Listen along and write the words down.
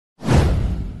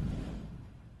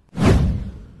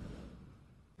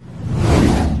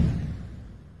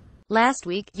Last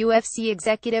week, UFC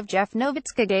executive Jeff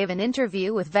Novtizky gave an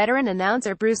interview with veteran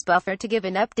announcer Bruce Buffer to give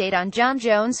an update on Jon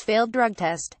Jones' failed drug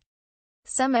test.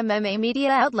 Some MMA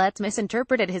media outlets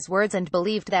misinterpreted his words and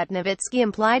believed that Novtizky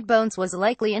implied Bones was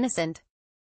likely innocent.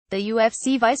 The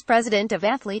UFC vice president of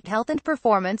athlete health and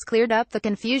performance cleared up the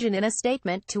confusion in a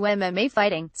statement to MMA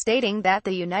Fighting, stating that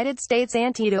the United States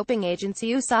anti-doping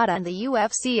agency USADA and the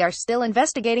UFC are still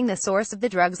investigating the source of the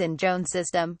drugs in Jones'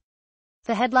 system.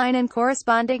 The headline and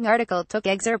corresponding article took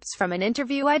excerpts from an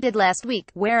interview I did last week,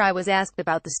 where I was asked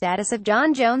about the status of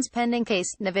Jon Jones' pending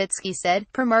case, Novtizky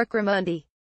said, per Mark Raimondi.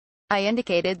 I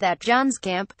indicated that Jon's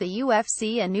camp, the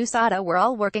UFC and USADA were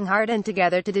all working hard and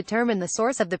together to determine the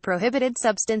source of the prohibited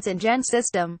substance in Jon's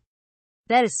system.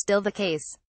 That is still the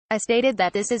case. I stated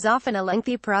that this is often a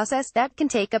lengthy process that can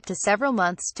take up to several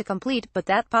months to complete, but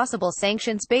that possible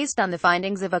sanctions based on the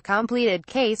findings of a completed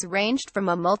case ranged from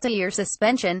a multi-year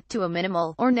suspension to a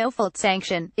minimal or no-fault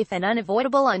sanction, if an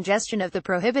unavoidable ingestion of the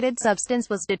prohibited substance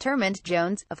was determined.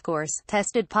 Jones, of course,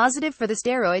 tested positive for the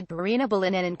steroid Turinabol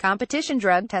in an in-competition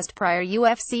drug test prior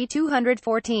UFC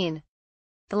 214.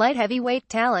 The light heavyweight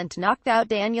talent knocked out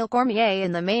Daniel Cormier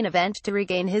in the main event to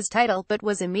regain his title but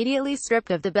was immediately stripped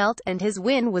of the belt, and his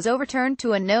win was overturned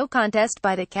to a no contest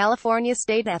by the California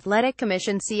State Athletic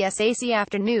Commission (CSAC)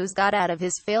 after news got out of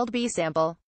his failed B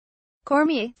sample.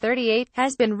 Cormier, 38,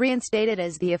 has been reinstated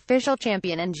as the official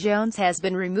champion and Jones has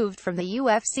been removed from the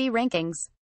UFC rankings.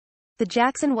 The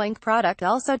Jackson Wink product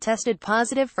also tested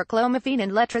positive for clomiphene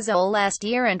and letrozole last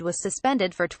year and was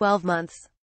suspended for 12 months.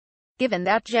 Given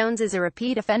that Jones is a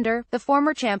repeat offender, the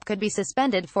former champ could be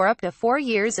suspended for up to 4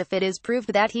 years if it is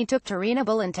proved that he took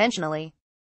Turinabol intentionally.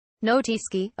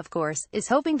 Novtizky, of course, is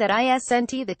hoping that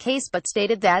ISNT the case but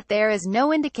stated that there is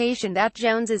no indication that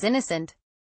Jones is innocent.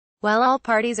 While all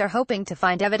parties are hoping to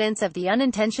find evidence of the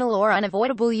unintentional or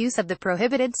unavoidable use of the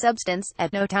prohibited substance,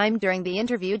 at no time during the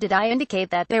interview did I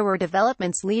indicate that there were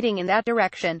developments leading in that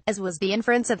direction, as was the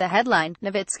inference of the headline,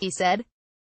 Novtizky said.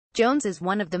 Jones is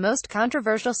one of the most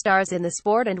controversial stars in the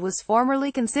sport and was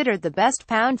formerly considered the best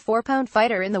pound-for-pound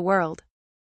fighter in the world.